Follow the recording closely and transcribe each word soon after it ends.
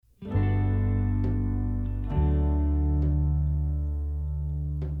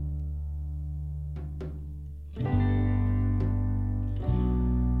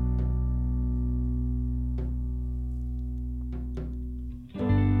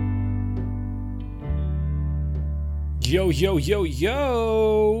Yo, yo, yo,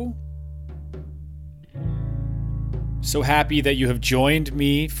 yo! So happy that you have joined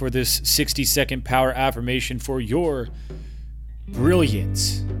me for this 60-second power affirmation for your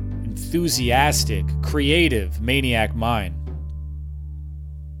brilliant, enthusiastic, creative, maniac mind.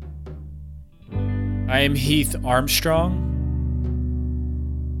 I am Heath Armstrong,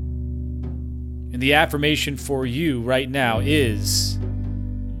 and the affirmation for you right now is: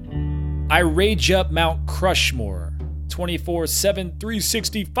 I rage up Mount Crushmore 24/7,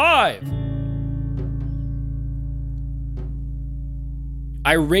 365.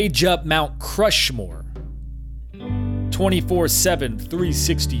 I rage up Mount Crushmore 24/7,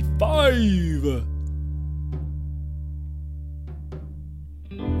 365.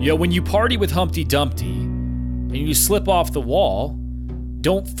 Yo, when you party with Humpty Dumpty and you slip off the wall,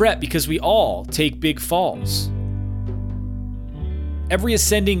 don't fret because we all take big falls. Every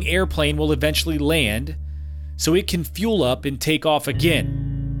ascending airplane will eventually land, so it can fuel up and take off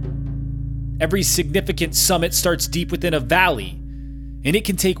again. Every significant summit starts deep within a valley, and it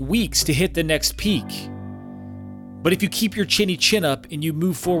can take weeks to hit the next peak. But if you keep your chinny chin up and you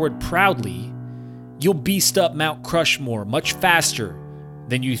move forward proudly, you'll beast up Mount Crushmore much faster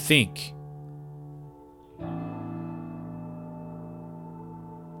than you think.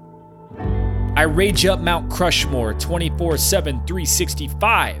 I rage up Mount Crushmore 24/7,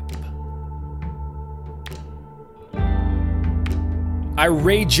 365. I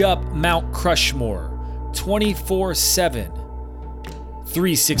rage up Mount Crushmore 24/7,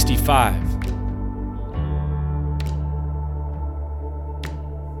 365.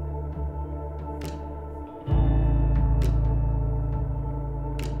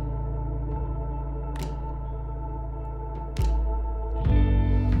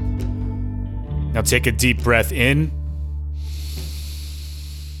 Now take a deep breath in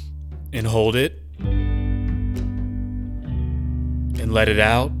and hold it and let it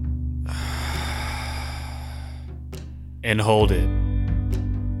out and hold it.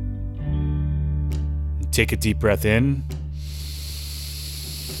 Take a deep breath in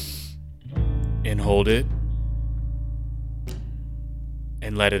and hold it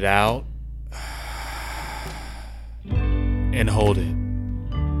and let it out and hold it.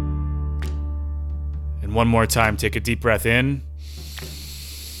 And one more time, take a deep breath in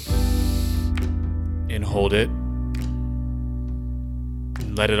and hold it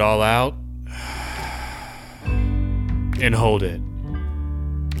and let it all out and hold it.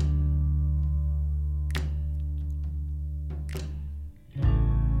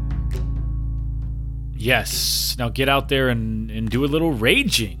 Yes, now get out there and do a little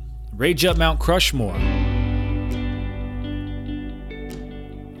raging. Rage up Mount Crushmore.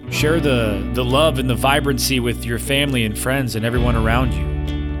 Share the love and the vibrancy with your family and friends and everyone around you.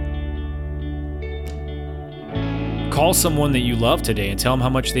 Call someone that you love today and tell them how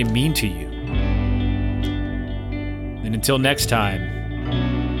much they mean to you. And until next time,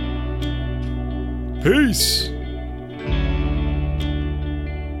 peace.